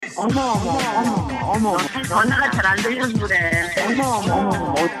전화가 잘 안 들려서 그래.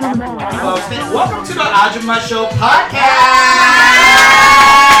 Welcome to the Ajumma Show podcast.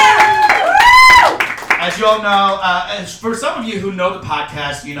 As you all know, for some of you who know the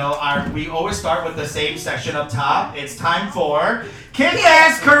podcast, you know we always start with the same section up top. It's time for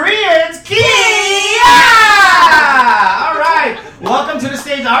Kick-Ass Koreans Kia! All right, welcome to the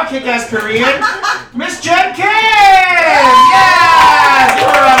stage, our Kick-Ass Korean, Miss Jen Kim. Yes, give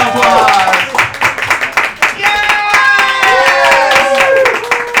her a round of applause.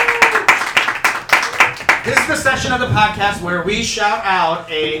 This is the section of the podcast where we shout out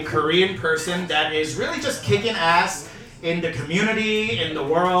a Korean person that is really just kicking ass in the community, in the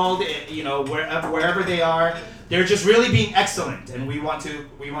world, you know, wherever they are. They're just really being excellent, and we want to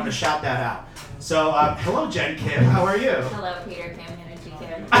shout that out. So, hello, Jen Kim. How are you? Hello, Peter Kim, Energy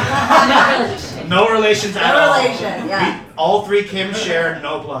Kim. No relations at all. No relation, yeah. All three Kims share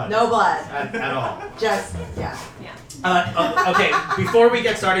no blood. No blood. At all. Just, yeah. Okay, before we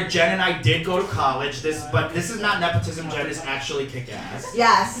get started, Jen and I did go to college. But this is not nepotism. Jen is actually kick-ass.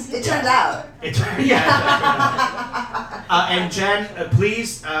 Yes, it turns out. And Jen,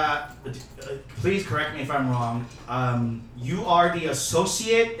 please correct me if I'm wrong. You are the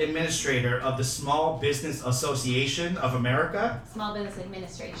Associate Administrator of the Small Business Association of America? Small Business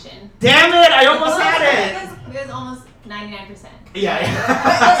Administration. Damn it! I almost had it! It was almost 99%. Yeah.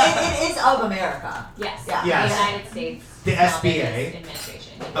 It is of America. Yes. Yeah. Yes. The United States. The Small SBA. Business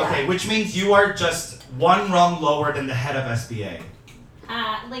Administration. Okay, which means you are just one rung lower than the head of SBA.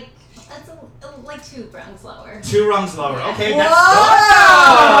 That's like 2 rungs lower. 2 rungs lower. Okay, that's Whoa!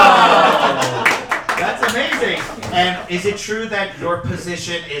 That's amazing. And is it true that your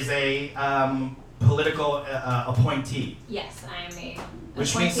position is a political appointee? Yes, I am a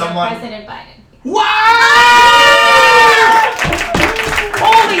Which appointee means someone. of President Biden. What?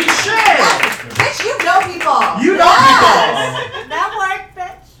 Holy shit! Bitch, you know people. You know people. That worked,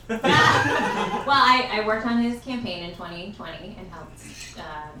 bitch. Well, I worked on his campaign in 2020 and helped,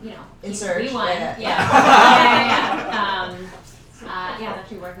 Insert. We won. Yeah. Yeah. I was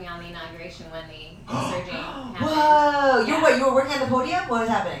actually working on the inauguration when the insurging happened. Whoa. Yeah. You were working at the podium? What was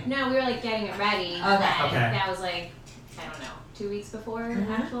happening? No, we were getting it ready. Okay. And Okay. that was 2 weeks before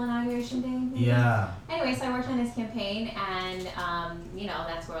actual inauguration day. Maybe? Yeah. Anyway, so I worked on his campaign, and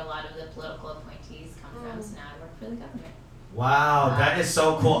that's where a lot of the political appointees come from. So now I work for the government. Wow, that is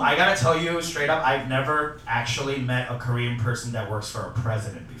so cool. I gotta tell you straight up, I've never actually met a Korean person that works for a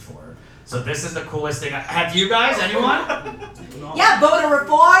president before. So this is the coolest thing. Have you guys? Anyone? Yeah, voter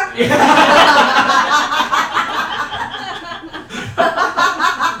reform.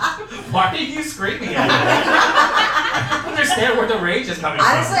 Why are you screaming at me? I don't understand where the rage is coming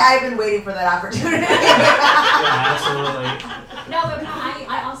Honestly, from. I've been waiting for that opportunity. Yeah, absolutely. No, but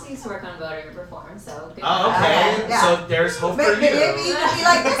I also used to work on voter reform, so good. Oh, okay. Yeah. So there's hope for you. Maybe you can be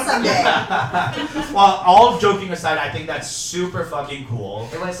like this someday. Well, all joking aside, I think that's super fucking cool.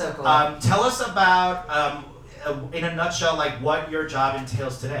 It was so cool. Tell us about, in a nutshell, what your job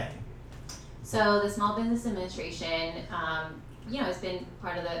entails today. So the Small Business Administration, has been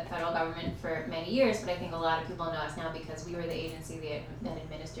part of the federal government for many years, but I think a lot of people know us now because we were the agency that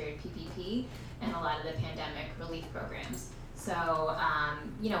administered PPP and a lot of the pandemic relief programs. So,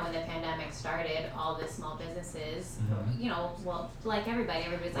 when the pandemic started, all the small businesses, like everybody's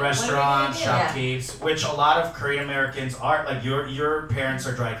like, Restaurants, what are we gonna shopkeepers, which a lot of Korean Americans are. Your parents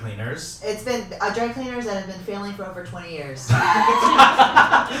are dry cleaners. It's been dry cleaners that have been failing for over 20 years.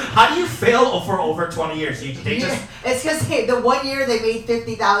 How do you fail for over 20 years? It's because the 1 year they made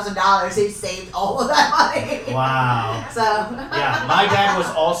 $50,000, they saved all of that money. Wow. So. Yeah, my dad was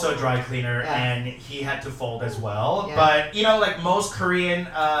also a dry cleaner, Yeah. and he had to fold as well. Yeah. But like most Koreans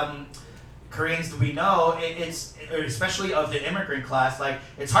that we know, it's especially of the immigrant class,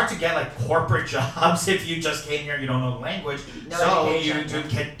 it's hard to get corporate jobs if you just came here and you don't know the language. No so education. you do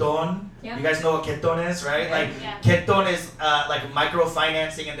ketton. Yep. You guys know what ketton is, right? Yeah. Ketton is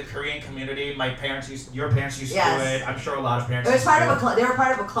microfinancing in the Korean community. Your parents used to do Yes. it. I'm sure a lot of parents. It was used part to of do a club. They were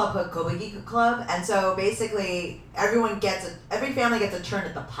part of a club called Kobagi Club, and so basically every family gets a turn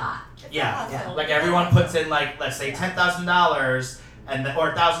at the pot. Yeah. Yeah. Everyone puts in let's say $10,000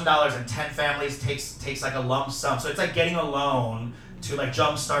 or $1,000, and 10 families takes a lump sum. So it's like getting a loan to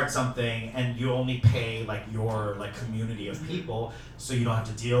jumpstart something, and you only pay your community of people, so you don't have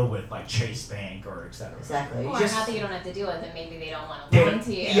to deal with Chase Bank or etc. Exactly. Or not that you don't have to deal with it, maybe they don't want to They- loan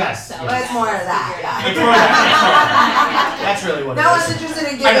to you. yes, So yes. But it's more of that, yeah. It's more like that's really what No it one's is. interested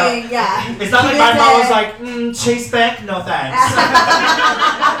in I know. giving, yeah. It's not like my mom was like, Chase Bank, no thanks.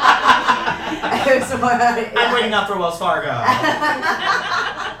 It was more, yeah. I'm waiting up for Wells Fargo.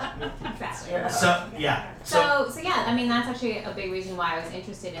 So yeah. So yeah, I mean that's actually a big reason why I was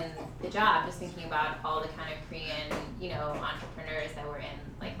interested in the job. Just thinking about all the kind of Korean, entrepreneurs that were in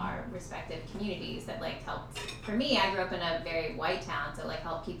like our respective communities that like helped. For me, I grew up in a very white town, so like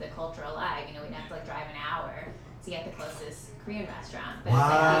helped keep the culture alive. We'd have to like drive an hour to get the closest Korean restaurant. But it's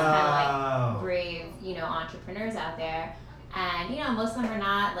like these kind of like brave, entrepreneurs out there. And most of them are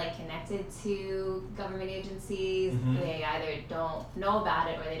not like connected to government agencies. Mm-hmm. They either don't know about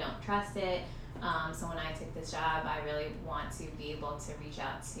it or they don't trust it. So when I took this job, I really want to be able to reach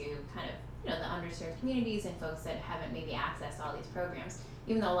out to kind of the underserved communities and folks that haven't maybe accessed all these programs.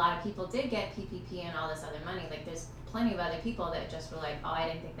 Even though a lot of people did get PPP and all this other money, like there's plenty of other people that just were like, oh, I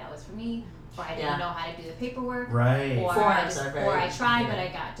didn't think that was for me, or I didn't know how to do the paperwork, right? Or I tried but I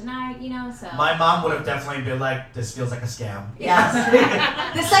got denied, So my mom would have definitely been like, "This feels like a scam." Yes.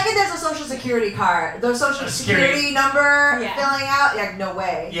 The second there's a social security card, the social security number filling out, like no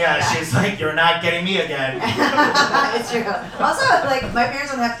way. Yeah, she's like, "You're not getting me again." It's true. Also, like my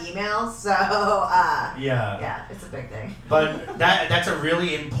parents don't have emails, so yeah, it's a big thing. But that's a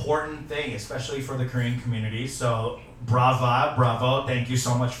really important thing, especially for the Korean community. So bravo, thank you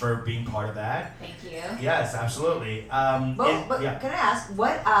so much for being part of that. Thank you. Yes, absolutely. Can I ask,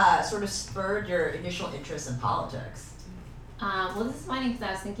 what sort of spurred your initial interest in politics? Well, this is funny because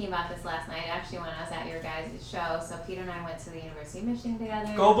I was thinking about this last night, actually, when I was at your guys' show. So Peter and I went to the University of Michigan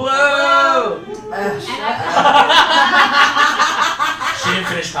together. Go Blue! She didn't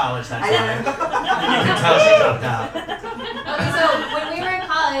finish college, that's why. You can tell she dropped out. Okay, so when we were in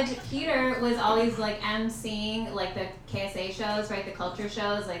college, Peter was always like emceeing like the KSA shows, right? The culture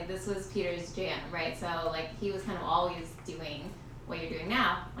shows. Like this was Peter's jam, right? So like he was kind of always doing what you're doing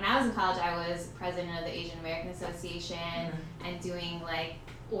now. When I was in college, I was president of the Asian American Association and doing like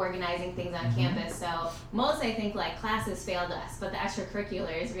organizing things on campus. So most, I think, like classes failed us, but the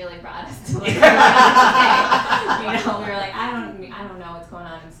extracurriculars really brought us to like we were like, I don't know what's going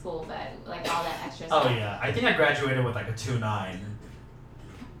on in school, but like all that extra stuff. Oh yeah, I think I graduated with like a 2.9.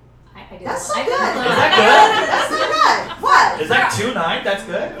 That's so good. Is that good? That's so good. What? Is that 2.9? That's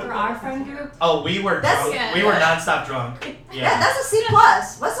good. For our friend group. Oh, we were drunk. Yeah. We were nonstop drunk. Yeah. That's a C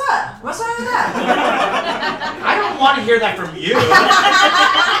plus. What's up? What's wrong with that? I don't want to hear that from you.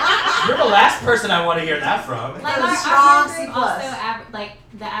 You're the last person I want to hear that from. Like That's our strong friend C+. group also, like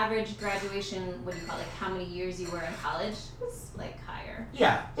the average graduation, what do you call it, like how many years you were in college was like higher.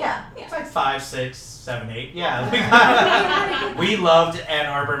 Yeah. Yeah. It's like 5, 6, 7, 8. Yeah. We loved Ann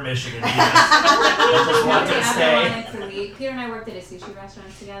Arbor, Michigan. I just wanted to stay. To leave. Peter and I worked at a sushi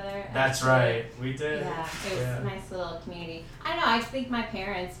restaurant together. That's right. We did. Yeah, it was a nice little community. I don't know, I think my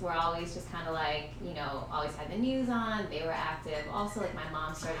parents were always just kind of like, always had the news on. They were active. Also, like my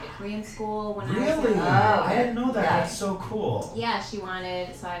mom started a Korean school when I was Really? young. Oh, I didn't know that. Yeah. That's so cool. Yeah, she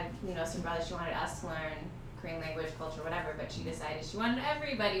wanted, so I had, some brothers, she wanted us to learn Korean language, culture, whatever, but she decided she wanted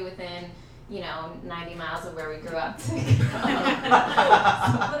everybody within 90 miles of where we grew up to go. So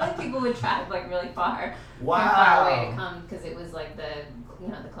like people would travel like really far, from far away to come because it was like the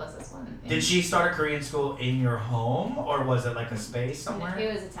closest one. Did she start a Korean school in your home, or was it like a space somewhere?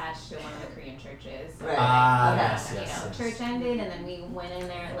 It was attached to one of the Korean churches. So right. Yes. Church ended, and then we went in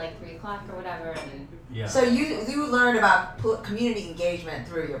there at like 3 o'clock or whatever. And yeah. So you learned about community engagement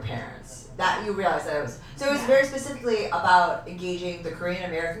through your parents. That you realized that it was very specifically about engaging the Korean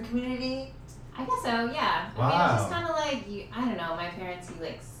American community. I guess so, yeah. Wow. I mean, it's just kind of like, I don't know, my parents,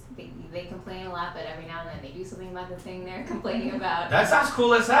 they complain a lot, but every now and then they do something about the thing they're complaining about. That sounds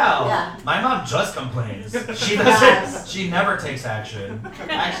cool as hell. Yeah. My mom just complains. She doesn't. She never takes action.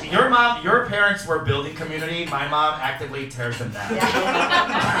 Actually, your parents were building community. My mom actively tears them down. Yeah,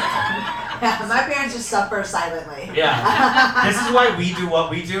 my parents just suffer silently. Yeah. This is why we do what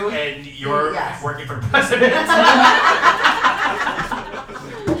we do, and you're working for president.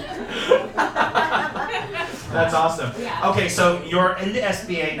 That's awesome. Yeah. Okay, so you're in the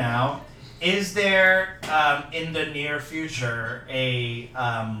SBA now. Is there, in the near future, a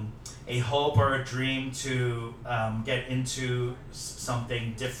hope or a dream to get into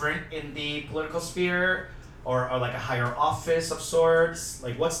something different in the political sphere, or like a higher office of sorts?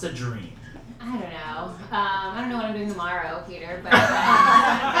 Like, what's the dream? I don't know. I don't know what I'm doing tomorrow, Peter, but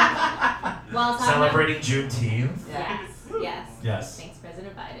well, celebrating Juneteenth. Yes. Thanks,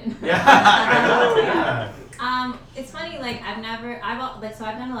 President Biden. Yeah, I know. Yeah. It's funny, like I've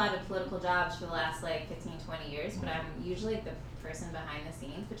done a lot of political jobs for the last like 15, 20 years, but I'm usually like the person behind the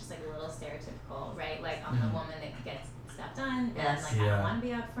scenes, which is like a little stereotypical, right? Like I'm the woman that gets stuff done, and like I don't want to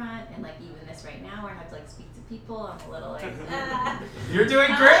be up front, and like even this right now where I have to like speak to people, I'm a little like You're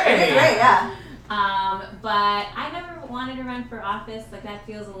doing great. You're great, yeah. But I never wanted to run for office. Like that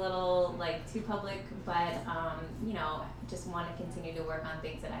feels a little like too public. But you know, just want to continue to work on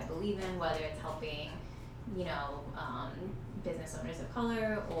things that I believe in, whether it's helping, you know, business owners of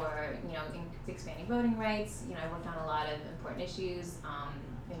color or you know, expanding voting rights. You know, I worked on a lot of important issues,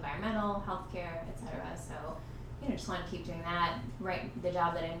 environmental, healthcare, etc. So, you know, just want to keep doing that. Right, the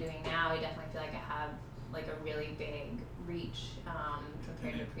job that I'm doing now, I definitely feel like I have like a really big reach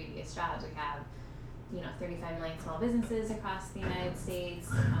compared to previous jobs. We have, you know, 35 million small businesses across the United States.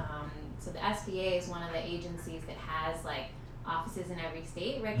 So the SBA is one of the agencies that has like offices in every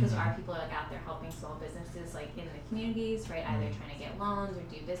state, right? Because our people are like out there helping small businesses like in the communities, right? Either trying to get loans or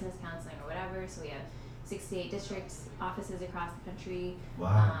do business counseling or whatever. So we have 68 district offices across the country.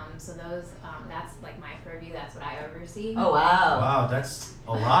 Wow. So those, that's like my purview. That's what I oversee. Oh wow. Wow, that's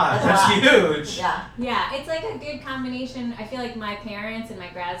a lot. That's That's huge. Yeah. Yeah, it's like a good combination. I feel like my parents and my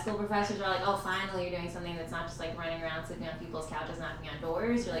grad school professors are like, oh, finally you're doing something that's not just like running around sleeping on people's couches, knocking on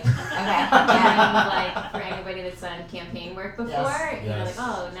doors. You're like, Okay. and like for anybody that's done campaign work before, Yes. you're Yes. like,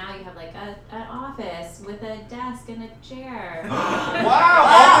 oh, now you have like an office with a desk and a chair. Wow,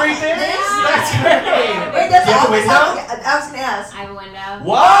 all three things? Yeah. That's great. Wait, does Do you have a office window? I was gonna ask. I have a window.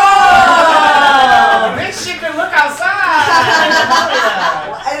 Whoa! Bitch, you can look outside!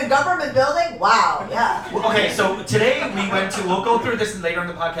 Hell In a government building? Wow. Yeah. yeah. Okay, so today we'll go through this later in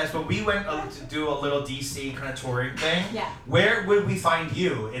the podcast, but we went to do a little DC kind of touring thing. Yeah. Where would we find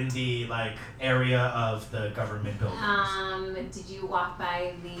you in the like area of the government buildings? Did you walk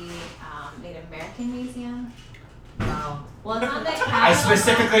by the Native American Museum? Wow. Well, it's on the Capitol. I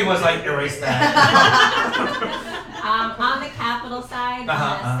specifically was like, erase that. On the Capitol side, on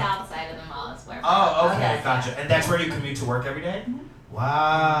the south side of the mall is where. Oh, okay, Okay. gotcha. And that's where you commute to work every day? Mhm.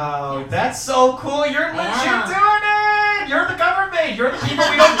 Wow, Yes. that's so cool. You're legit Yeah. doing it. You're the government. You're the people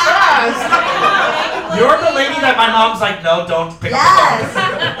we don't trust. You're the lady that my mom's like, no, don't pick up Yes. the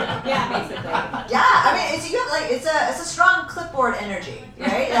phone. Yeah, basically. Yeah. I mean, it's you have like it's a strong clipboard energy,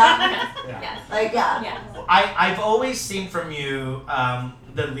 right? Yeah. Yes. Like yeah. Yes. I've always seen from you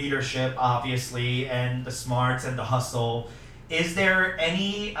the leadership, obviously, and the smarts and the hustle. Is there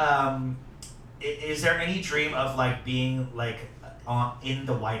any dream of like being like in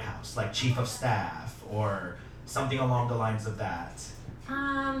the White House, like chief of staff or something along the lines of that?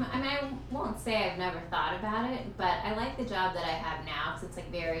 I mean, I won't say I've never thought about it, but I like the job that I have now because it's like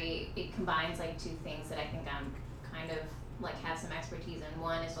it combines like two things that I think I'm kind of like have some expertise in.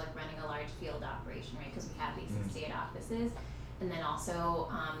 One is like running a large field operation, right? Because we have these 68 offices. And then also,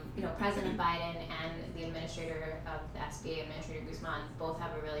 you know, President Biden and the administrator of the SBA, Administrator Guzman, both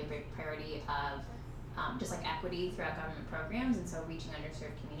have a really big priority of just like equity throughout government programs, and so reaching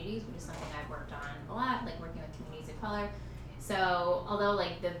underserved communities, which is something I've worked on a lot, like working with communities of color. So although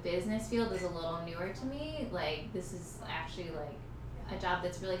like the business field is a little newer to me, like this is actually like a job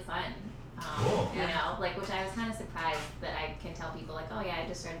that's really fun. Cool. You know, like which I was kind of surprised that I can tell people like, oh yeah, I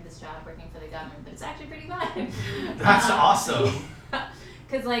just started this job working for the government, but it's actually pretty fun. That's awesome.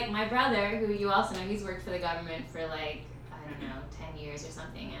 Because like my brother, who you also know, he's worked for the government for like I don't know 10 years or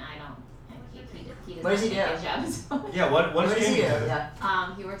something, and I don't. He does What does he not do? his job as well. Yeah, what What does does he Jamie do? do?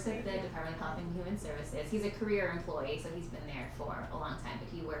 Yeah. He works at the Department of Health and Human Services. He's a career employee, so he's been there for a long time, but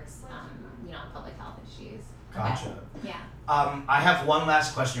he works, you know, on public health issues. Gotcha. Yeah. I have one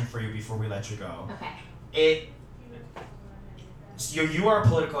last question for you before we let you go. Okay. You are a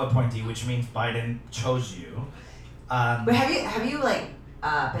political appointee, which means Biden chose you. But have you like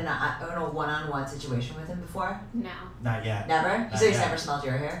been in a one-on-one situation with him before? No. Not yet. Never. Not You said he's yet. never smelled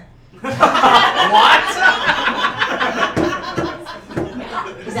your hair. What?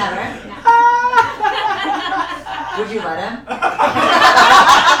 He's never. No. Would you let him? No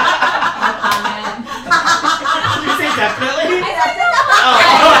comment. You say definitely? I said no.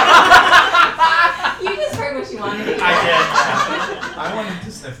 Oh. You just heard what you wanted to hear. I did. I wanted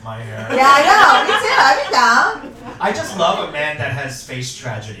to sniff my hair. Yeah, I know. Me too. I'd be down. I just love a man that has faced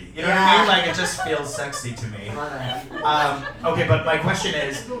tragedy. You know what I mean? Like, it just feels sexy to me. Love it. Okay, but my question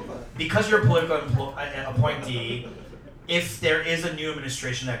is, because you're a political appointee, if there is a new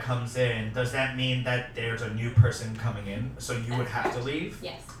administration that comes in, does that mean that there's a new person coming in? So you would have to leave?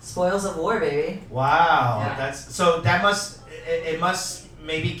 Yes. Spoils of war, baby. Wow, Yeah. that must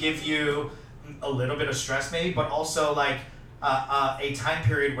maybe give you a little bit of stress, maybe, but also like a time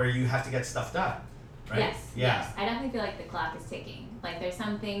period where you have to get stuff done, right? Yes. Yeah. Yes. I definitely feel like the clock is ticking. Like there's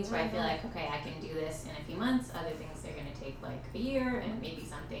some things where I feel like, okay, I can do this in a few months. Other things are going to take like a year, and maybe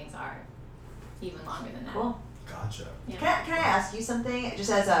some things are even longer than that. Cool. Gotcha. Yeah. Can I ask you something? Just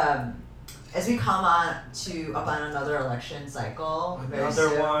as as we come on another election cycle, very Another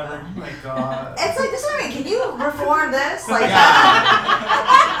soon, one. Oh my god. It's like this. Is what I mean, can you reform this? Like,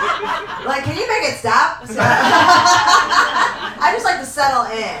 like, can you make it stop? I just like to settle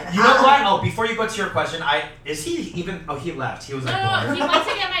in. You know what? Oh, before you go to your question, is he even? Oh, he left. He was like, No, he went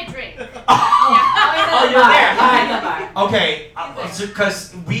to get my drink. Oh, you're there. Hi. Hi. Okay,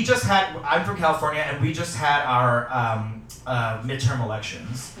 because I'm from California, and we just had our midterm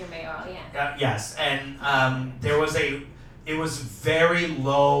elections. Your mayoral, yeah. Yes, and it was very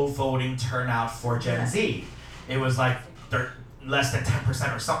low voting turnout for Gen Z. It was like less than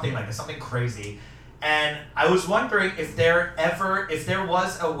 10% or something like that, something crazy. And I was wondering if there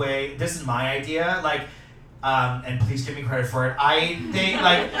was a way. This is my idea, like. And please give me credit for it. I think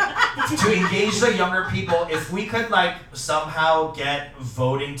like to engage the younger people, if we could like somehow get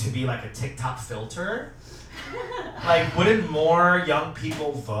voting to be like a TikTok filter, like wouldn't more young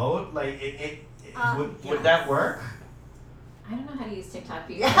people vote? Like would that work? I don't know how to use TikTok.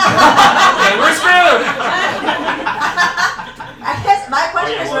 Okay, we're screwed. I guess my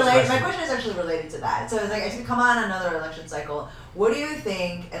question Oh, yeah, is what was the related. My question? question is actually related to that. So it's like as we come on another election cycle, what do you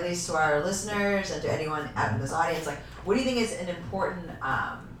think, at least to our listeners and to anyone out in this audience, like what do you think is an important,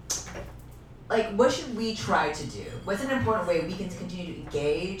 like what should we try to do? What's an important way we can continue to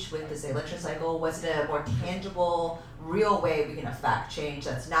engage with this election cycle? What's a more tangible, real way we can affect change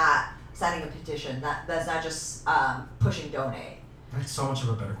that's not signing a petition, that's not just pushing donate? That's so much of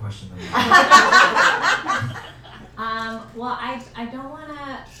a better question than that. Well, I don't want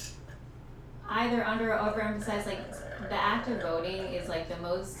to either under or overemphasize, like, the act of voting is, like, the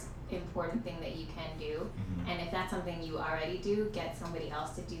most important thing that you can do. Mm-hmm. And if that's something you already do, get somebody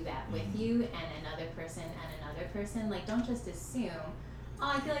else to do that with you, and another person and another person. Like, don't just assume,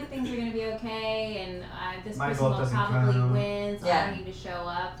 I feel like things are going to be okay, and this My person vote will doesn't probably count. win, so Yeah. I don't need to show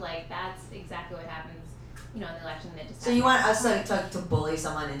up. Like, that's exactly what happens, in the election that just So you want us to bully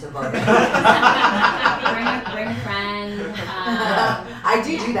someone into voting? bring a friend. I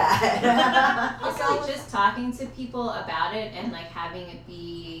do that. Also, just talking to people about it and like having it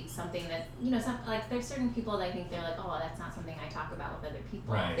be something that there's certain people that I think they're like, oh, that's not something I talk about with other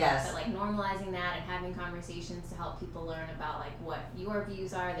people. Right. Yes. But like normalizing that and having conversations to help people learn about like what your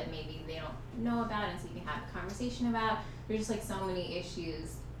views are that maybe they don't know about, and so you can have a conversation about. There's just like so many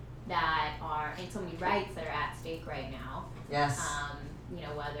issues that are, and so many rights that are at stake right now. Yes.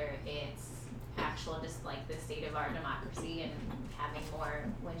 Whether it's actual just like the state of our democracy and having more,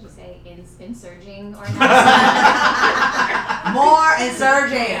 what did you say, insurging or not? More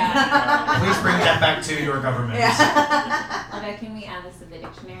insurging. Yeah. Please bring that back to your government. Yeah. Like, can we add this to the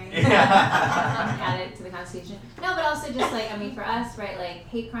dictionary? Yeah. Add it to the Constitution. No, but also just like, for us, right, like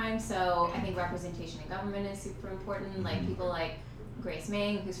hate crime, so I think representation in government is super important. Like people like Grace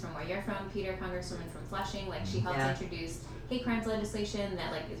Meng, who's from where you're from, Peter, Congresswoman from Flushing, like she helped introduce hate crimes legislation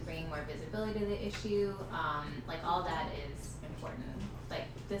that like is bringing more visibility to the issue. Like all that is important. Like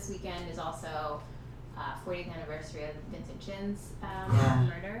this weekend is also 40th anniversary of Vincent Chin's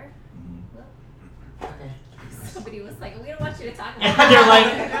murder. Okay. Somebody was like, we don't want you to talk about And they're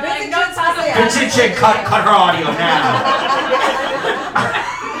like, no talk about Vincent Chin, cut her audio now.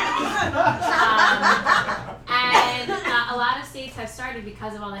 And a lot of states have started,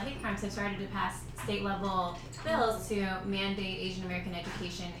 because of all the hate crimes, have started to pass state level bills to mandate Asian American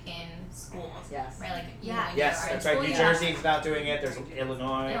education in schools. Yes. Right? Like, Yeah. Yes, that's right. New Jersey's not doing it. There's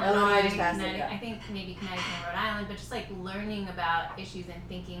Illinois. Illinois just passed it, Connecticut, yeah. I think maybe Connecticut and Rhode Island, but just like learning about issues and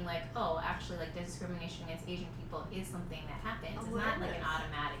thinking like, oh, actually like discrimination against Asian people is something that happens. It's not like an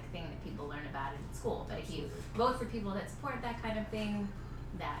automatic thing that people learn about in school. But if you vote for people that support that kind of thing,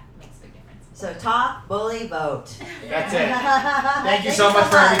 that makes a big difference. So talk, bully, vote. That's it. Thank you so much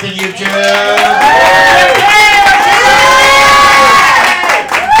for everything you do.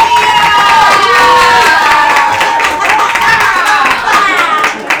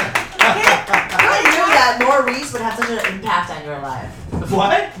 Maurice would have such an impact on your life.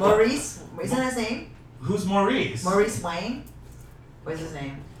 What? Maurice, isn't that his name? Who's Maurice? Maurice Wayne? What's his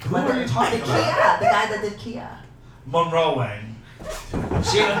name? Who are you talking about? Kia, the guy that did Kia. Monroe Wayne.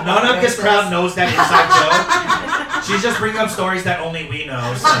 None of this crowd knows that inside joke. She's just bringing up stories that only we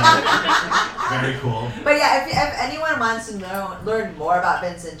know. So. Very cool. But yeah, if anyone wants to learn more about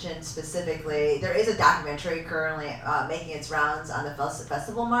Vincent Chin specifically, there is a documentary currently making its rounds on the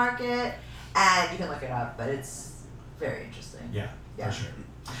festival market, and you can look it up. But it's very interesting. Yeah. For sure.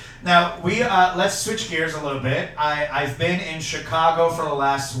 Now let's switch gears a little bit. I've been in Chicago for the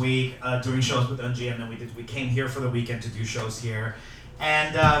last week doing shows with NG, and then we came here for the weekend to do shows here.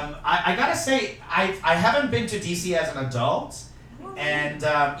 And I gotta say, I haven't been to DC as an adult, And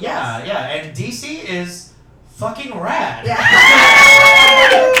and DC is fucking rad. Yeah.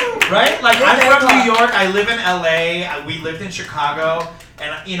 Right? Like, I'm from New York, I live in LA, we lived in Chicago,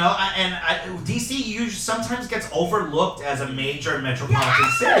 and DC usually sometimes gets overlooked as a major metropolitan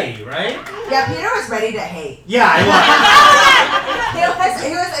city, right? Yeah, Peter was ready to hate. Yeah, I was.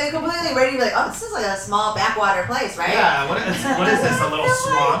 He was completely ready to be like, oh, this is like a small backwater place, right? Yeah, what is this, a little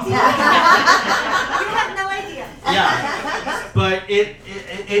swamp? You have no idea. Yeah, but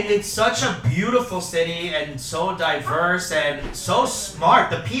it's such a beautiful city and so diverse and so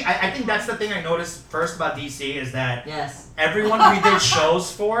smart. I think that's the thing I noticed first about DC is that everyone we did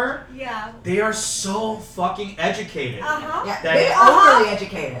shows for, they are so fucking educated. Yeah, they're overly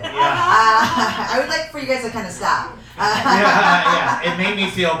educated. Yeah. I would like for you guys to kind of stop. Yeah, it made me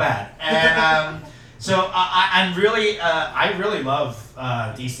feel bad, and so I really love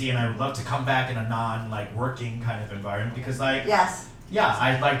DC, and I would love to come back in a working kind of environment because I'd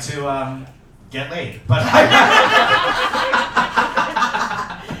like to get laid, but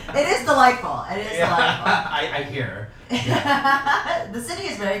it is delightful. It is delightful. I hear. The city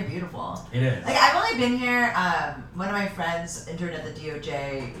is very beautiful. It is. Like, I've only been here. One of my friends interned at the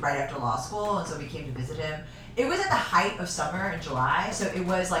DOJ right after law school, and so we came to visit him. It was at the height of summer in July, so it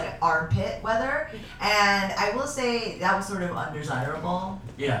was like armpit weather, and I will say that was sort of undesirable.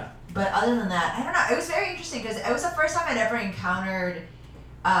 Yeah. But other than that, I don't know. It was very interesting because it was the first time I'd ever encountered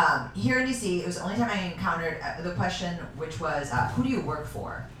here in DC. It was the only time I encountered the question, which was, "Who do you work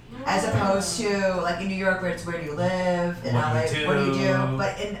for?" As opposed to like in New York, where it's "Where do you live?" In LA, "What do you do?"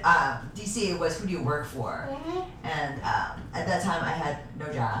 But in DC, it was "Who do you work for?" And at that time, I had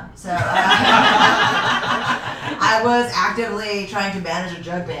no job, so I was actively trying to manage a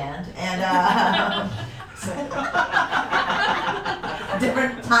jug band, and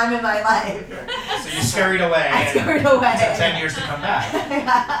different time in my life. So you scurried away. I scurried away. It took 10 years to come back.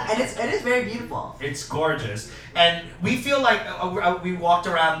 And it is very beautiful. It's gorgeous. And we feel like we walked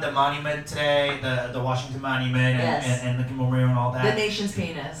around the monument today, the Washington Monument, and the memorial and all that. The nation's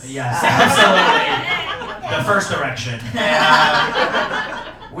penis. Yes, absolutely. The first erection.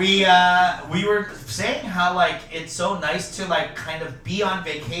 And we were saying how it's so nice to kind of be on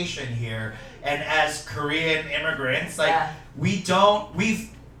vacation here, and as Korean immigrants,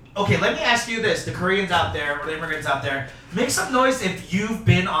 okay, let me ask you this, the Koreans out there, or the immigrants out there, make some noise if you've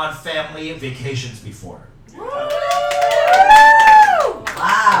been on family vacations before.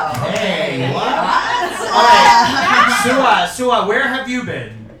 Wow. Hey, okay. what? All right, Sua, where have you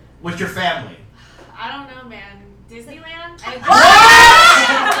been with your family? I don't know, man. Disneyland?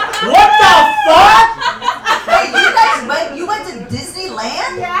 What the fuck? Wait, you went to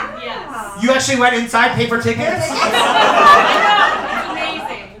Disneyland? Yeah. Yes. You actually went inside, paid for tickets? It's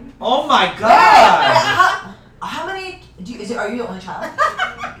amazing. Oh my god! How many? Are you the only child?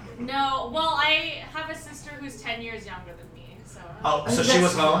 No, well, I have a sister who's 10 years younger than me, so. Oh, so she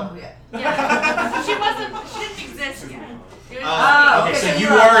was home? Yeah. She didn't exist yet. It was Okay, so you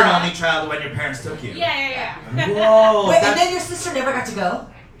were an only child when your parents took you. Yeah. Whoa! Wait, and then your sister never got to go?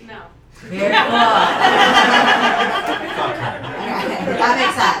 No. Very cool. That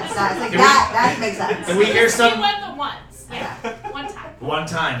makes sense. That makes sense. Did we hear We some? went the once. Yeah. One time. One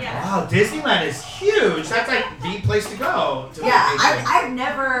time. Yeah. Wow, Disneyland is huge. That's like the place to go. I've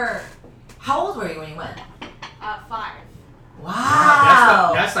never. How old were you when you went? 5.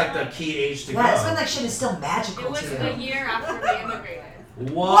 Wow. That's like the key age to go. Yeah, it's when shit is still magical It was to you. a year after we immigrated.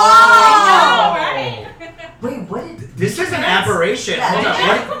 Whoa! Right? Wait, what did? This is an aberration. Yeah. Hold on.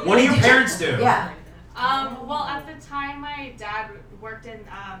 What do your parents do? Yeah. Well, at the time, my dad worked in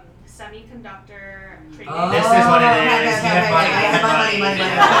semiconductor trading. This is what it is. Okay. You have money. Money.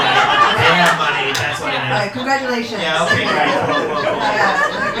 They have money. That's what it All is. right, congratulations. Yeah, okay, great. Cool.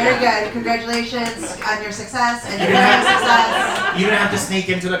 Very good. Congratulations on your success and your family's success. You didn't have to sneak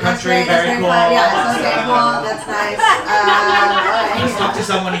into the country. That's Very cool. fun. Yeah, okay, cool. That's nice. Just talk to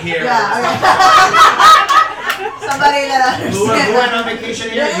someone here. Yeah, okay. Somebody that Who understands. went on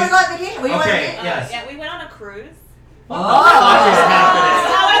vacation here? Yeah, you went on vacation. Were you on Okay, vacation? yes. Yeah, we went on a cruise. What the fuck is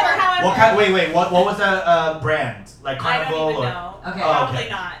happening? However. What kind? Wait. What was the brand? Like I Carnival don't even or? know. Okay. Oh, Probably okay.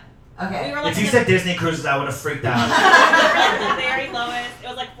 not. Okay. We were like If you said Disney cruises, I would have freaked out. the very lowest. It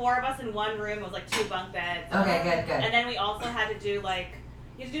was like 4 of us in one room. It was like 2 bunk beds. Okay, good. And then we also had to do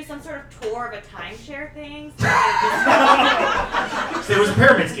you had to do some sort of tour of a timeshare thing. So So it was a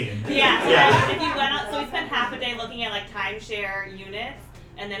pyramid scheme. yeah. Yeah. If you went out, so we spent half a day looking at timeshare units.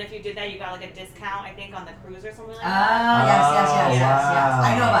 And then if you did that, you got a discount, I think, on the cruise or something like that. Yes. wow.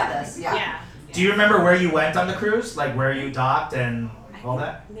 I know about this. Yeah. Yeah. Do you remember where you went on the cruise? Like where you docked and all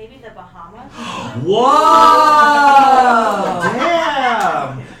that? Maybe the Bahamas. Whoa! Damn!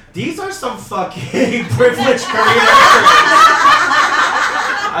 are some fucking privileged Korean immigrants.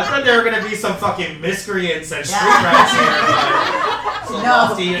 I thought there were gonna be some fucking miscreants and street rats here. Some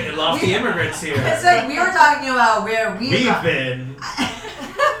lofty immigrants here. It's like we were talking about where We've been.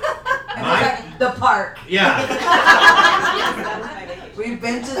 The park. Yeah.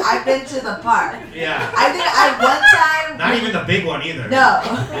 I've been to the park. Yeah. I think at one time. Not even the big one either. No.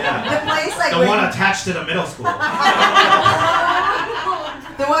 Yeah. The place like. The one attached to the middle school.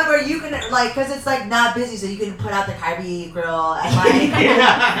 The one where you can like, cause it's like not busy, so you can put out the Kirby grill and like.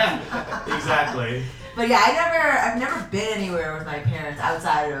 Yeah. Exactly. But yeah, I've never been anywhere with my parents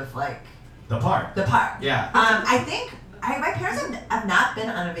outside of like. The park. The park. Yeah. I think my parents have not been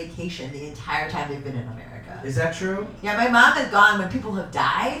on a vacation the entire time they've been in America. Is that true? Yeah, my mom has gone when people have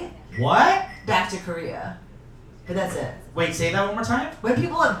died. What? Back to Korea. But that's it. Wait, say that one more time? When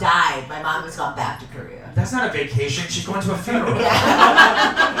people have died, my mom has gone back to Korea. That's not a vacation. She's going to a funeral. Yeah.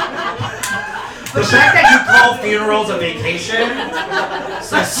 The fact that you call funerals a vacation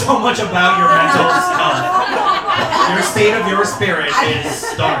says so much about your mental stuff. Your state of your spirit is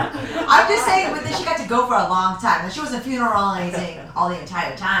dark. I'm just saying, but then she got to go for a long time. She wasn't funeralizing all the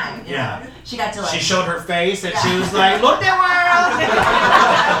entire time. You know? She got to like. She showed her face and she was like, "Look at world."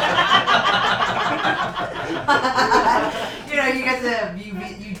 You know, you get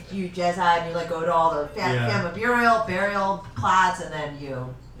to you jazz out and you like go to all the family burial plots, and then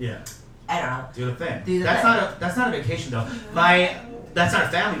you. Yeah. I don't know. Do the thing. Do the that's thing. That's not a vacation though. That's not a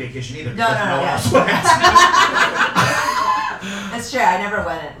family vacation either. No, one else went. That's true. I never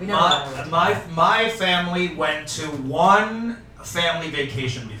went. We never went. My family went to one family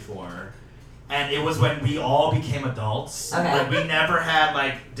vacation before, and it was when we all became adults. Okay. Like we never had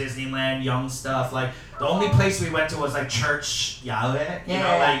like Disneyland, young stuff. Like the only place we went to was like church yae. You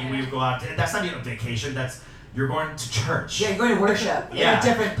know, like we would go out. That's not even a vacation. That's you're going to church. Yeah, you're going to worship in a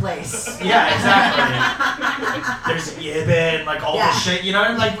different place. Yeah, exactly. There's Yibin, like all this shit, you know?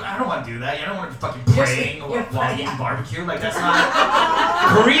 Like, I don't want to do that. You don't want to be fucking praying while eating barbecue. Like, that's not...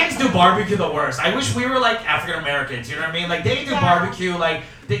 Koreans do barbecue the worst. I wish we were like African Americans, you know what I mean? Like, they do barbecue, like,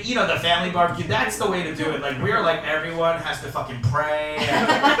 the family barbecue. That's the way to do it. Like, we're like, everyone has to fucking pray and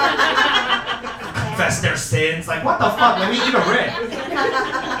confess their sins. Like, what the fuck? Let me eat a rib.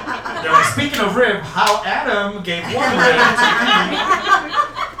 They're like, speaking of rib, how Adam gave one rib to me.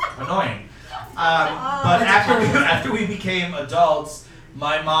 Annoying. But after we became adults,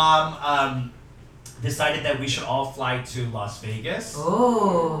 my mom decided that we should all fly to Las Vegas.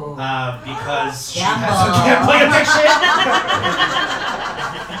 Oh. Because she has a gambling addiction.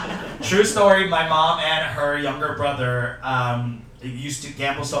 True story. My mom and her younger brother used to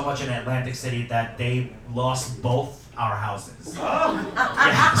gamble so much in Atlantic City that they lost both our houses.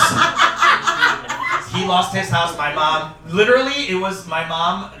 Yes. He lost his house. My mom, literally, it was my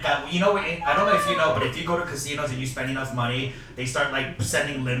mom that, you know, I don't know if you know, but if you go to casinos and you spend enough money, they start like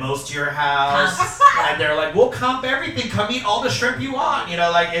sending limos to your house. And they're like, we'll comp everything. Come eat all the shrimp you want. You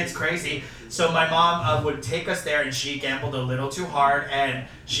know, like it's crazy. So my mom would take us there and she gambled a little too hard and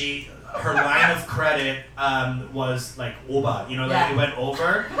her line of credit was like oba, you know, like it went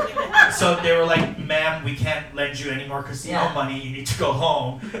over. So they were like, ma'am, we can't lend you any more casino money. You need to go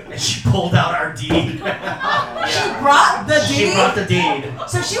home. And she pulled out our deed. She brought the deed? She brought the deed.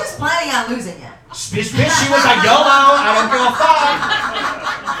 So she was planning on losing it. She was like, YOLO, I don't give a fuck.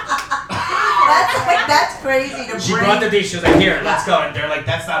 That's crazy to She bring. brought the deed. She was like, here, let's go. And they're like,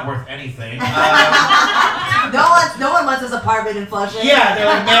 that's not worth anything. No one wants this apartment in Flushing. Yeah, they're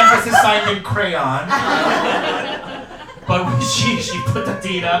like, man, this is signed in crayon. But she put the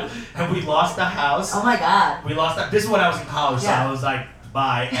deed up, and we lost the house. Oh my god. We lost that. This is when I was in college, so I was like,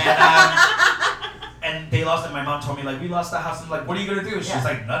 bye. And they lost it. My mom told me, like, we lost the house. I'm like, what are you going to do? She was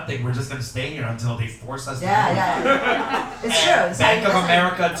like, nothing. We're just going to stay here until they force us to move. It's true. It's Bank of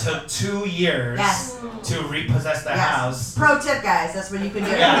America took 2 years to repossess the house. Pro tip, guys. That's what you can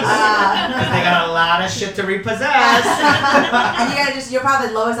do. Yes. They got a lot of shit to repossess. And you're probably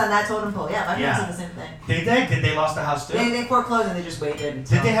lowest on that totem pole. Yeah, my parents did the same thing. Did they lost the house too? They foreclosed and they just waited.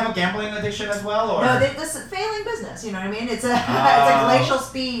 Did they have a gambling addiction as well? Or? No, this is failing business. You know what I mean? It's a glacial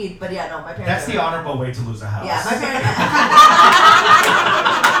speed. But yeah, no, my parents. That's the honorable way to lose a house. Yeah, my parents.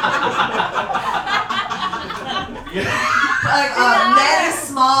 Many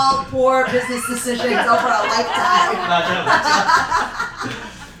small, poor business decisions over a lifetime.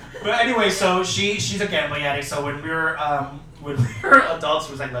 But anyway, so she's a gambling addict. So when we were adults,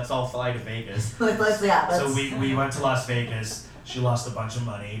 she was like, let's all fly to Vegas. So we went to Las Vegas. She lost a bunch of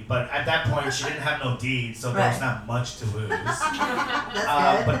money, but at that point she didn't have no deed, so there was not much to lose. That's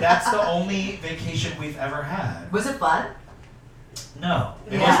good. But that's the only vacation we've ever had. Was it fun? No,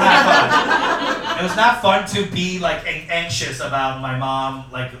 it was not fun. It was not fun to be like anxious about my mom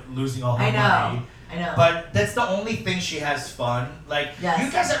like losing all her money. I know. But that's the only thing she has fun. Like, Yes.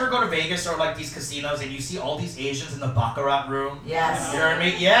 you guys ever go to Vegas or like these casinos and you see all these Asians in the baccarat room? Yes. You know what I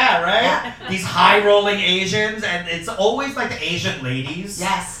mean? Yeah, right? Yeah. These high rolling Asians, and it's always like the Asian ladies.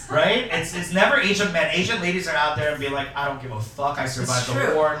 Yes. Right? It's never Asian men. Asian ladies are out there and be like, I don't give a fuck. I survived It's the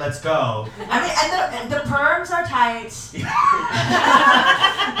true. war. Let's go. I mean, and the perms are tight.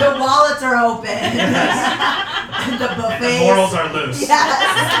 The wallets are open. The buffets. And the morals are loose.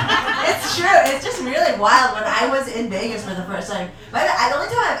 Yes. It's true. It's just really wild. When I was in Vegas for the first time, the only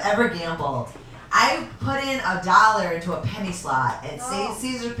time I've ever gambled, I put in $1 into a penny slot at St.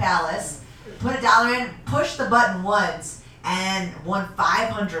 Caesar's Palace, put $1 in, pushed the button once, and won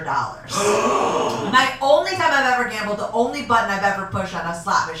 $500. My only time I've ever gambled, the only button I've ever pushed on a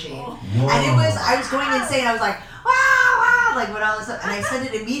slot machine. Whoa. And I was going insane. I was like, wow, wow, like when all this stuff. And I spent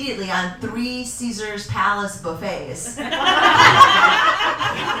it immediately on 3 Caesar's Palace buffets.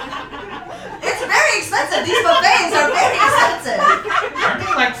 It's very expensive. These buffets are very expensive. Aren't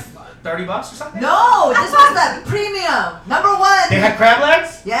they like $30 or something? No, this was the premium. Number 1. They had crab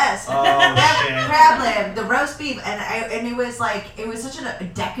legs? Yes. Oh, That shit. crab lamb, the roast beef, and it was such a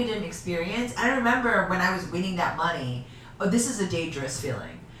decadent experience. I remember when I was winning that money, this is a dangerous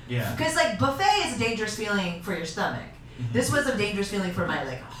feeling. Yeah. Because like buffet is a dangerous feeling for your stomach. Mm-hmm. This was a dangerous feeling for my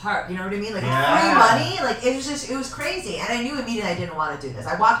like heart. You know what I mean? Like Yeah. free money, like it was crazy, and I knew immediately I didn't want to do this.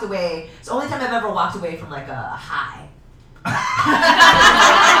 I walked away. It's the only time I've ever walked away from like a high.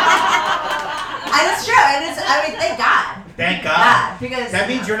 And it's true, and thank God. Thank God. Yeah, because That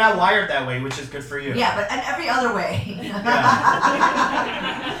means you're not wired that way, which is good for you. Yeah, but and every other way. Yeah.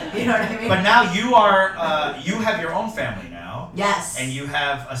 You know what I mean? But now you are, you have your own family now. Yes. And you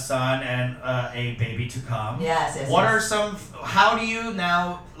have a son and a baby to come. Yes. What are some? How do you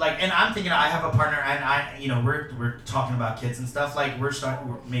now like? And I'm thinking I have a partner, and we're talking about kids and stuff. Like we're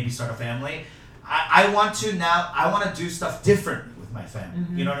maybe start a family. I want to do stuff different with my family.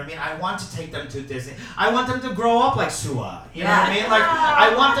 Mm-hmm. You know what I mean? I want to take them to Disney. I want them to grow up like Sua. You know Yeah. what I mean? Like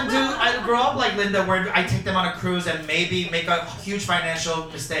I want them to grow up like Linda, where I take them on a cruise and maybe make a huge financial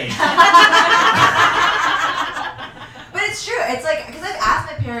mistake. But it's true. It's like, because I've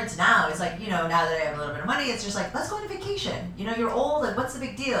asked my parents now, it's like, now that I have a little bit of money, it's just like, let's go on a vacation. You're old, and what's the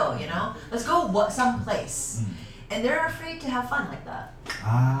big deal, Let's go someplace. And they're afraid to have fun like that.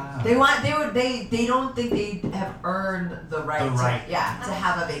 They don't think they have earned the right, to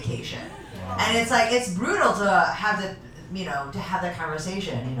have a vacation. Wow. And it's like, it's brutal to have to have that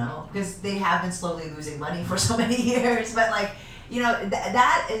conversation, because they have been slowly losing money for so many years. But like,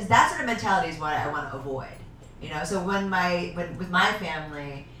 that sort of mentality is what I want to avoid. So when with my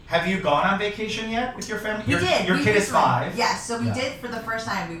family. Have you gone on vacation yet with your family? We did. Your kid is 5. Yes, so we did for the first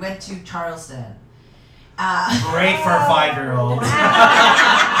time. We went to Charleston. Great for a 5-year-old.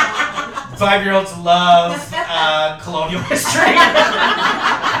 5-year-olds love colonial history.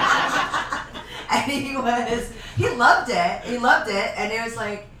 And he loved it, and it was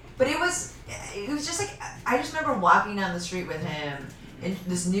like, but it was just like, I just remember walking down the street with him in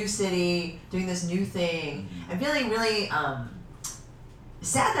this new city, doing this new thing, and feeling really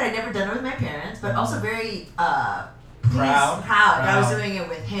sad that I'd never done it with my parents, but also very proud that I was doing it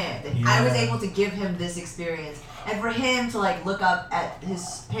with him. That I was able to give him this experience, and for him to like look up at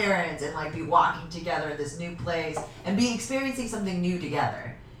his parents and like be walking together in this new place and be experiencing something new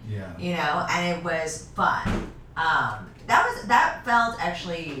together. Yeah. And it was fun. That felt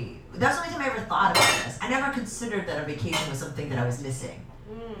actually. That's the only time I ever thought about this. I never considered that a vacation was something that I was missing.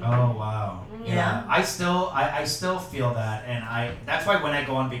 Oh wow. Yeah. I still feel that, and that's why when I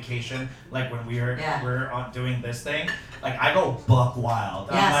go on vacation, like when we're on doing this thing, like I go buck wild.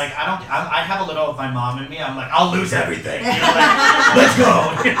 Yes. I'm like I have a little of my mom in me. I'm like, I'll lose everything. Let's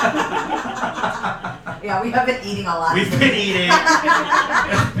go. Yeah, we have been eating a lot. We've been eating.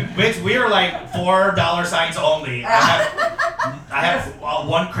 Bitch, we are like $4 signs only. I have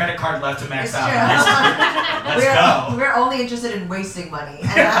 1 credit card left to max out. Let's go. We're only interested in wasting money.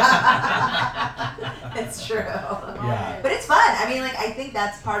 It's true. Yeah. But it's fun. I mean, like, I think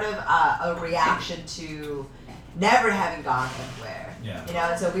that's part of a reaction to never having gone anywhere. Yeah.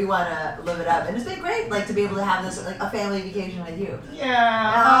 And so we want to live it up. And it's been great, like, to be able to have this, like, a family vacation with you.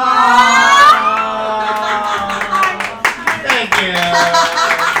 Yeah. Thank you.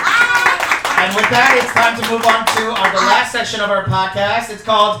 And with that, it's time to move on to the last section of our podcast. It's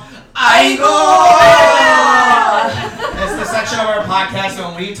called Aigo! It's the section of our podcast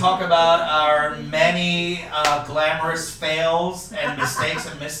when we talk about our many glamorous fails and mistakes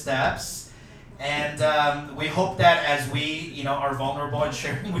and missteps. And we hope that as we, are vulnerable and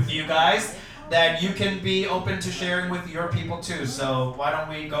sharing with you guys, that you can be open to sharing with your people too. So why don't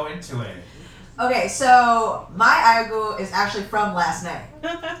we go into it? Okay, so my Aigu is actually from last night.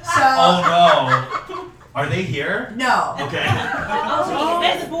 So Oh no. Are they here? no, Okay.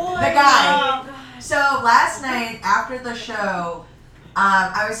 This boy. the guy. So last night after the show,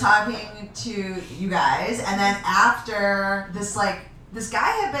 I was talking to you guys, and then after this guy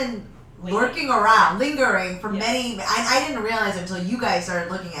had been lurking around, lingering for many. I didn't realize it until you guys started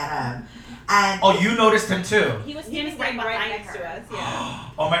looking at him. And Oh, you noticed him too. He was He was standing like right behind next her. to us. Yeah.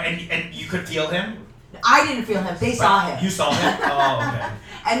 Oh my, and you could feel him? I didn't feel him. They saw him. You saw him? Oh, okay.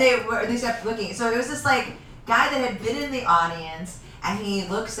 And they kept looking. So it was this guy that had been in the audience, and he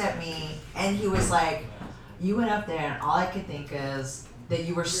looks at me, and he was like, "You went up there, and all I could think is that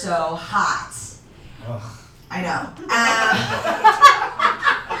you were so hot." Ugh. I know.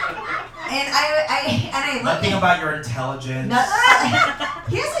 And I looked Nothing at about your intelligence.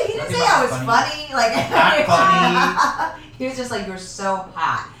 he didn't Nothing say about I was funny. Like Not funny. He was just like, "You're so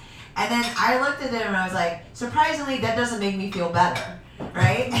hot." And then I looked at him and I was like, surprisingly, that doesn't make me feel better,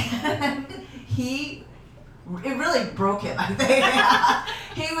 right? It really broke him, I think.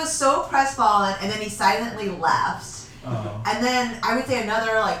 He was so crestfallen, and then he silently left. Oh. And then I would say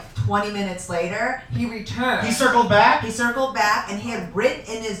another 20 minutes later, he returned. He circled back? He circled back, and he had written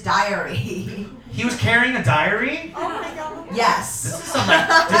in his diary. He was carrying a diary? Oh my god. Yes.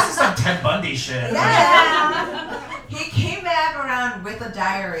 This is some Ted Bundy shit. Yeah. He came back around with a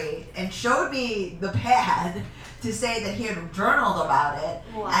diary and showed me the pad to say that he had journaled about it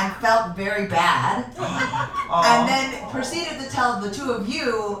and felt very bad. And then proceeded to tell the two of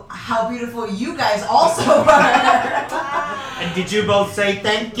you how beautiful you guys also were. And did you both say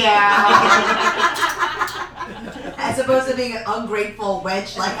thank you? As opposed to being an ungrateful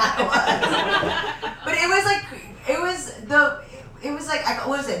wench like I was. But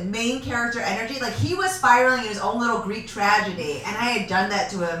what was it, main character energy? Like, he was spiraling in his own little Greek tragedy, and I had done that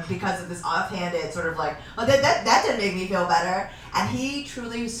to him because of this offhanded sort of that didn't make me feel better. And he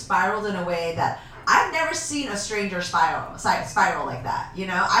truly spiraled in a way that I've never seen a stranger spiral like that,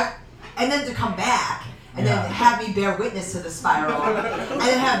 and then to come back and then have me bear witness to the spiral, and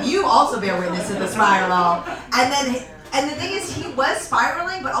then have you also bear witness to the spiral, and the thing is, he was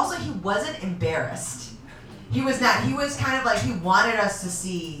spiraling, but also he wasn't embarrassed. He was not. He was kind of like, he wanted us to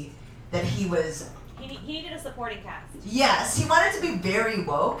see that he was. He needed a supporting cast. Yes, he wanted to be very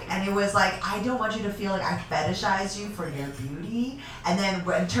woke, and it was like, I don't want you to feel like I fetishize you for your beauty, and then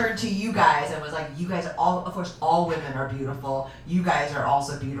turned to you guys and was like, you guys all, of course, all women are beautiful. You guys are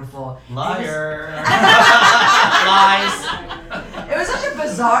also beautiful. Liar. Lies. It was such a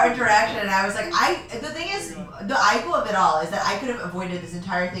bizarre interaction, and I was like, the thing is, the Aigu of it all is that I could have avoided this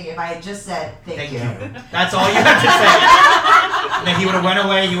entire thing if I had just said thank you. That's all you have to say. And then he would have went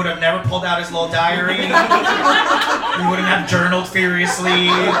away. He would have never pulled out his little diary. He wouldn't have journaled furiously,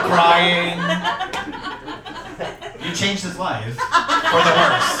 crying. You changed his life for the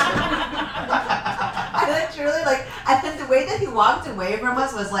worse. I literally and then the way that he walked away from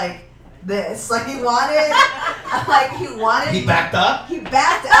us was like this. He wanted. He backed up? He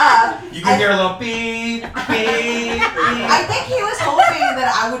backed up. You can hear a little beep, beep, beep. I think he was hoping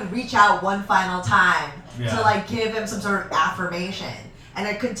that I would reach out one final time to give him some sort of affirmation. And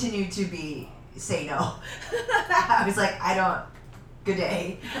I continued to say no. I was like, good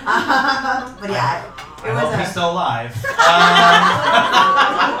day. But yeah, I hope he's still alive.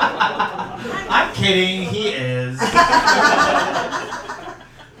 I'm kidding, he is.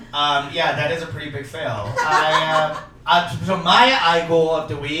 That is a pretty big fail. So my goal of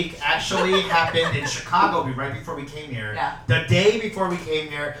the week actually happened in Chicago right before we came here. Yeah. The day before we came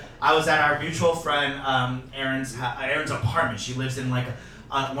here, I was at our mutual friend Erin's apartment. She lives in one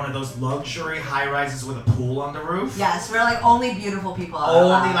of those luxury high-rises with a pool on the roof. Yes, we're only beautiful people.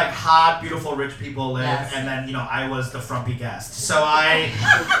 Only hot, beautiful, rich people live, yes. And then I was the frumpy guest. So I.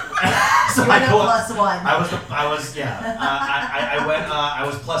 So I plus one. I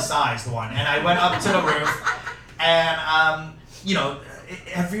was plus sized one, and I went up to the roof, and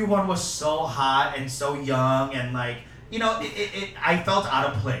everyone was so hot and so young, and I felt out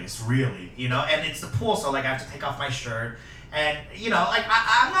of place, really, and it's the pool, so I have to take off my shirt. And,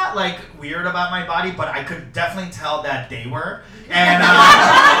 I'm not, weird about my body, but I could definitely tell that they were. And,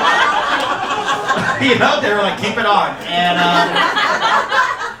 they were keep it on. And,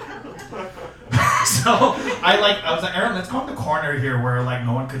 so I was like, Erin, let's go in the corner here where,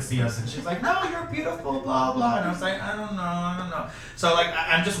 no one could see us. And she's like, no, you're beautiful, blah, blah. And I was like, I don't know. So,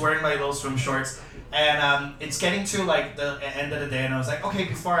 I'm just wearing my little swim shorts. And it's getting to like the end of the day, and I was like, okay,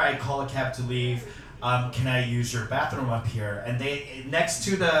 before I call a cab to leave, can I use your bathroom up here? And they next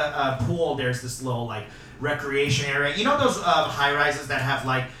to the pool, there's this little like recreation area. You know those high rises that have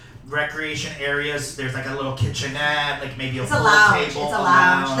like recreation areas? There's like a little kitchenette, like maybe a pool table. It's a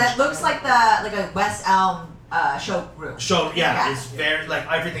lounge that looks like a West Elm showroom. Yeah, it's very like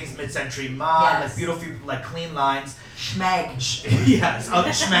everything's mid-century mod, like beautiful, like clean lines. Schmeg. Yes, schmeg.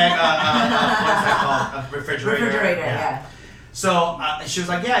 What's that called? A refrigerator. Yeah. So she was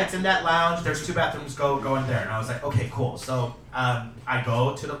like, yeah, it's in that lounge. There's 2 bathrooms. Go in there. And I was like, okay, cool. So I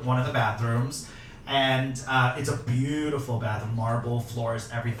go to one of the bathrooms, and it's a beautiful bathroom, marble floors,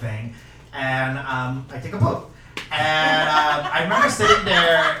 everything. And I take a poop. And I remember sitting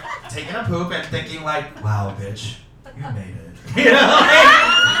there taking a poop and thinking like, wow, bitch, you made it. You know,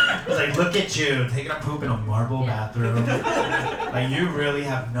 I was like, look at you taking a poop in a marble bathroom. Like you really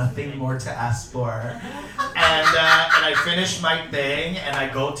have nothing more to ask for. And I finish my thing and I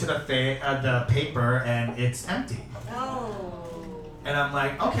go to the paper and it's empty. And I'm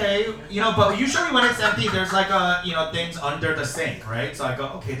like, okay, but usually when it's empty, there's like things under the sink, right? So I go,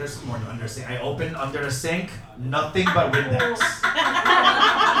 okay, there's some more under the sink. I open under the sink, nothing but Windex.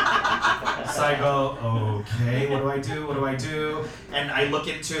 So I go, okay, what do I do? And I look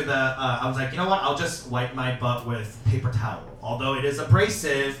into I was like, you know what? I'll just wipe my butt with paper towel. Although it is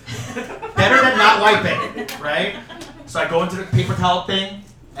abrasive, better than not wiping, right? So I go into the paper towel thing,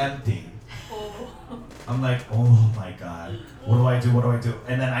 empty. I'm like, oh my God, what do I do?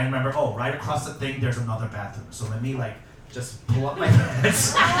 And then I remember, right across the thing, there's another bathroom. So let me just pull up my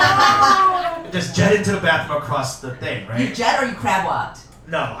pants, just jet into the bathroom across the thing, right? You jet or you crab walked?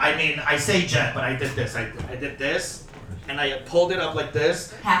 No, I mean, I say jet, but I did this. I did this, and I pulled it up like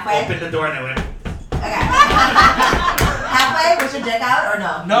this. Halfway? Opened the door, and I went. Okay. Halfway? Was your dick out or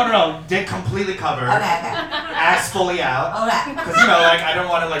no? No. Dick completely covered. Okay. Ass fully out. Okay. Because, I don't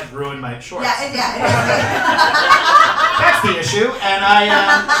want to, ruin my shorts. Yeah. That's the issue. And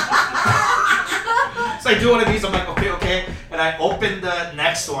so I do one of these. I'm like, okay. And I open the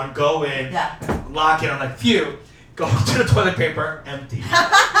next one, go in, lock it. I'm like, phew. Go to the toilet paper, empty. What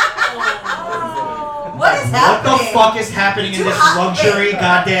is happening? What the fuck is happening in this luxury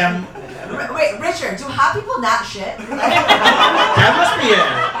goddamn... Wait, Richard, do hot people not shit? That must be it.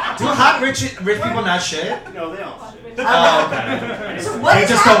 Do hot rich people not shit? No, they don't. Oh, okay. So what they is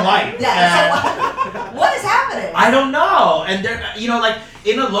just don't white. Yeah. So what is happening? I don't know. And they're,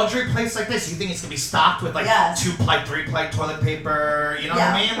 in a luxury place like this, you think it's gonna be stocked with 2-ply, 3-ply toilet paper. You know what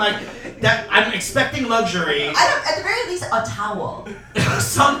I mean? Like that. I'm expecting luxury. At the very least, a towel.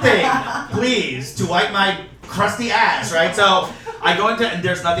 Something, please, to wipe my crusty ass, right? So I go into and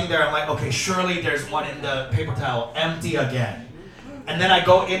there's nothing there. I'm like, okay, surely there's one in the paper towel, empty again. And then I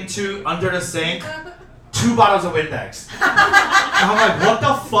go under the sink, 2 bottles of Windex. And I'm like, what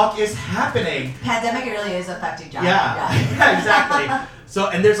the fuck is happening? Pandemic really is affecting jobs. Yeah, exactly. So,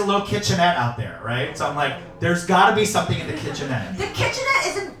 and there's a little kitchenette out there, right? So I'm like, there's gotta be something in the kitchenette. The kitchenette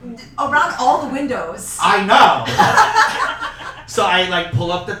isn't around all the windows. I know. So I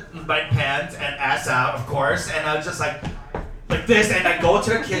pull up my pants and ass out, of course, and I was just like this, and I go to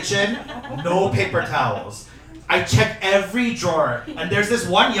the kitchen, no paper towels. I check every drawer, and there's this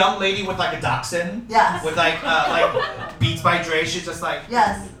one young lady with a dachshund. Yes. With Beats by Dre. She's just like.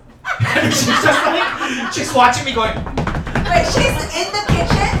 Yes. And she's just she's watching me going. Wait, she's in the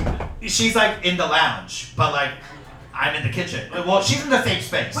kitchen? She's in the lounge, but I'm in the kitchen. Well, she's in the same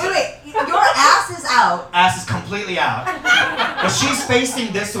space. Wait, your ass is out. Ass is completely out. But she's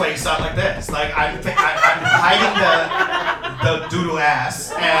facing this way, so I'm like this. I'm hiding the doodle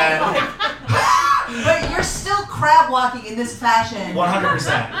ass, and. But you're still crab walking in this fashion.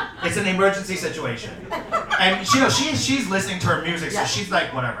 100%. It's an emergency situation. And she's listening to her music, so she's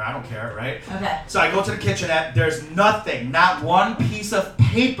like, whatever, I don't care, right? Okay. So I go to the kitchenette, there's nothing, not one piece of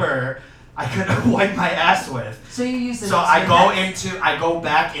paper I could wipe my ass with. So you use it. So I go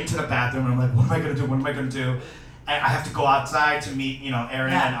back into the bathroom and I'm like, what am I gonna do? And I have to go outside to meet,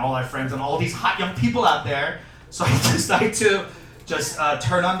 Erin and all our friends and all these hot young people out there. So I decide to just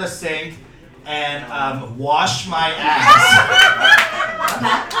turn on the sink and wash my ass.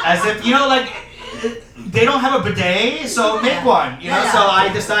 As if, they don't have a bidet, so make one, So I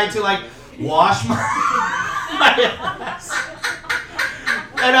decide to wash my ass.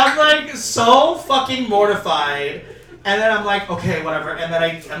 And I'm so fucking mortified. And then I'm like, okay, whatever. And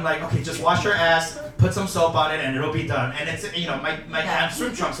then I'm like, okay, just wash your ass, put some soap on it, and it'll be done. And it's, I'm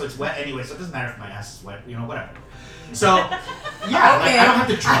swim trunks, so it's wet anyway, so it doesn't matter if my ass is wet, whatever. So, yeah, I don't have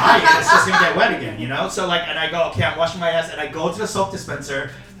to dry it. It's just gonna get wet again, So, and I go, okay, I'm washing my ass, and I go to the soap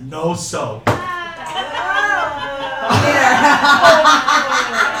dispenser, no soap.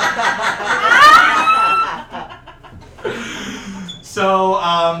 So,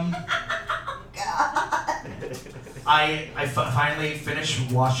 I finally finish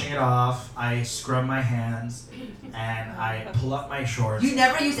washing it off. I scrub my hands, and I pull up my shorts. You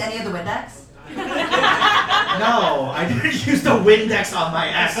never use any of the Windex? No, I didn't use the Windex on my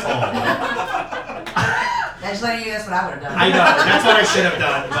asshole. Just letting you, that's what I would have done. I know, that's what I should have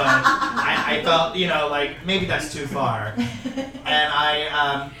done, but I felt, like, maybe that's too far. And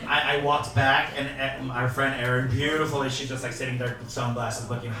I walked back, and our friend Erin, beautiful, and she's just like sitting there with sunglasses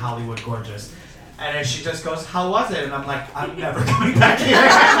looking Hollywood gorgeous. And then she just goes, how was it? And I'm like, I'm never coming back here.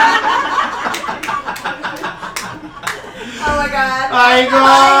 Oh my god. I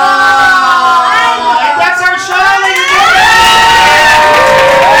go.